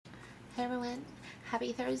Hey everyone,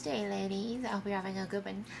 happy Thursday ladies. I hope you're having a good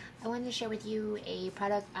one. I wanted to share with you a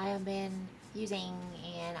product I have been using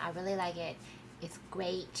and I really like it. It's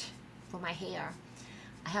great for my hair.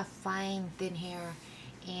 I have fine thin hair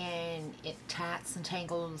and it tats and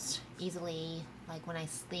tangles easily like when I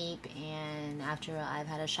sleep and after I've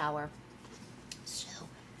had a shower. So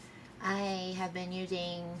I have been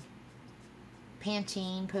using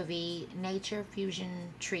Pantene Pro-V Nature Fusion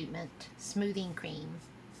Treatment Smoothing Cream.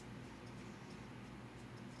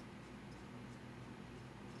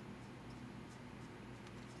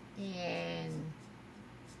 And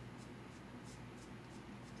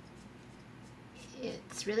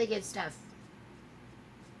it's really good stuff.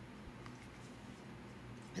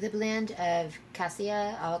 With a blend of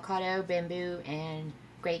cassia, avocado, bamboo, and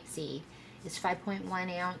grapeseed. It's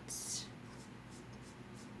 5.1 ounce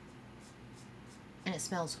and it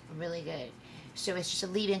smells really good. So it's just a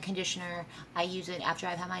leave-in conditioner. I use it after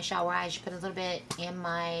I've had my shower. I just put a little bit in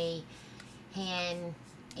my hand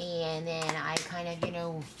and then I kind of,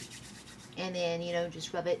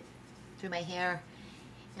 just rub it through my hair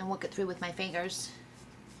and work it through with my fingers.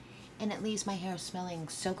 And it leaves my hair smelling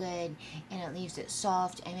so good and it leaves it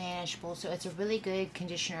soft and manageable. So it's a really good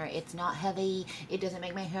conditioner. It's not heavy. It doesn't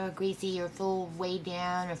make my hair greasy or feel weighed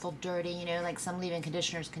down or feel dirty, like some leave-in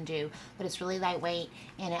conditioners can do. But it's really lightweight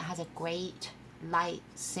and it has a great light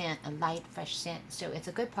scent, a light fresh scent. So it's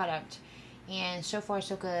a good product and so far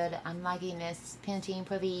so good. I'm liking this Pantene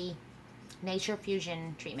Pro-V Nature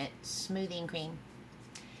Fusion Treatment Smoothing Cream.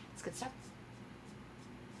 It's good stuff.